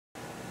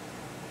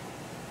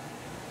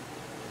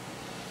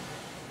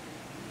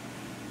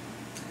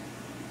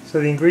So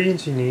the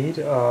ingredients you need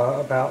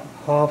are about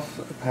half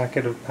a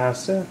packet of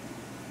pasta,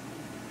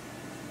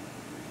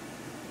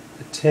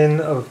 a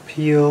tin of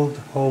peeled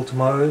whole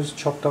tomatoes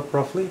chopped up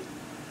roughly,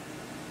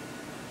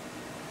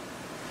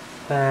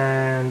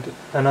 and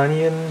an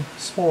onion,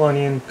 small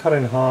onion cut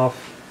in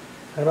half,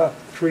 and about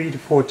 3 to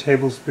 4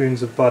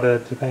 tablespoons of butter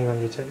depending on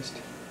your taste.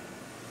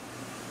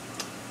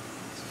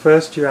 So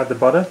first you add the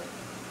butter,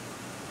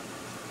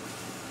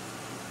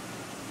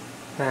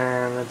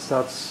 and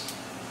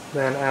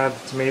then add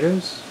the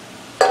tomatoes.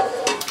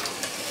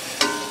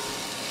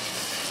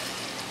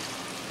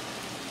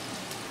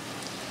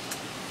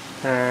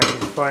 And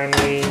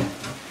finally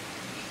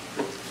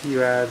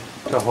you add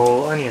the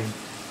whole onion.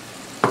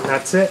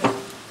 That's it.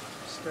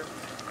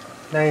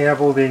 Now you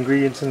have all the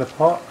ingredients in the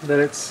pot. Let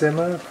it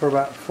simmer for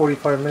about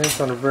 45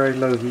 minutes on a very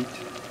low heat.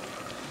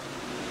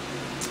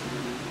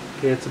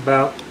 Okay, it's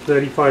about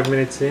 35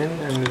 minutes in,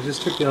 and I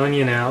just took the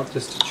onion out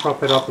just to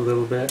chop it up a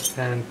little bit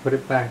and put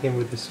it back in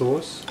with the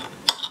sauce.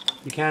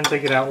 You can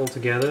take it out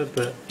altogether,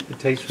 but it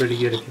tastes really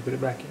good if you put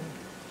it back in.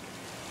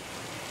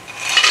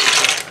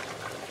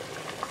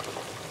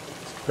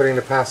 Putting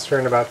the pasta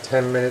in about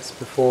 10 minutes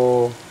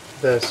before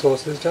the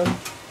sauce is done.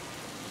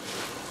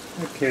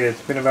 Okay,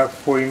 it's been about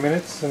 40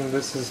 minutes and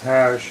this is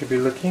how it should be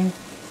looking.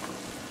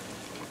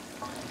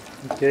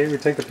 Okay, we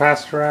take the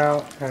pasta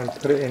out and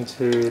put it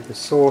into the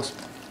sauce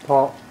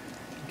pot.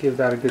 Give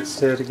that a good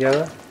stir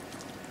together.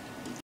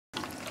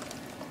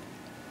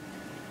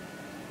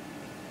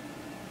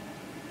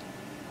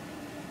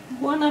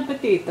 Buon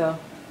appetito!